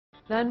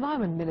The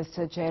Environment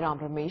Minister Jairam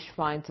Ramesh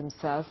finds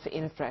himself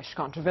in a fresh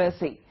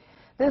controversy,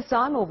 this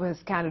time over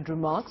his candid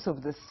remarks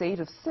over the state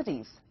of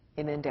cities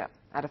in India.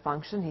 At a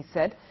function, he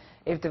said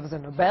if there was a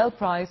Nobel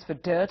Prize for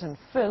dirt and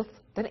filth,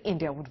 then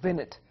India would win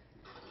it.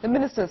 The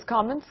minister's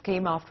comments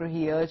came after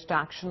he urged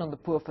action on the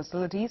poor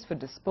facilities for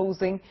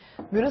disposing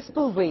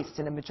municipal waste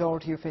in a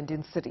majority of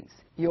Indian cities.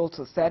 He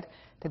also said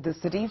that the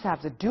cities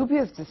have the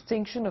dubious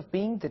distinction of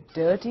being the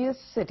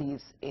dirtiest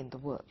cities in the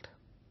world.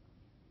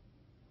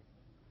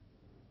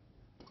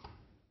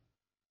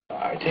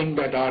 I think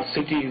that our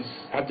cities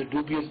have the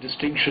dubious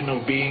distinction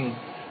of being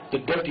the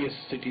dirtiest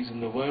cities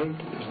in the world.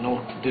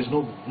 There's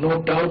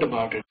no doubt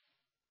about it.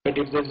 But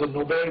if there's a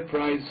Nobel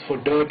Prize for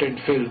dirt and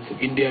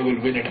filth, India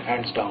will win it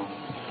hands down.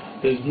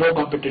 There's no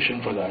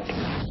competition for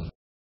that.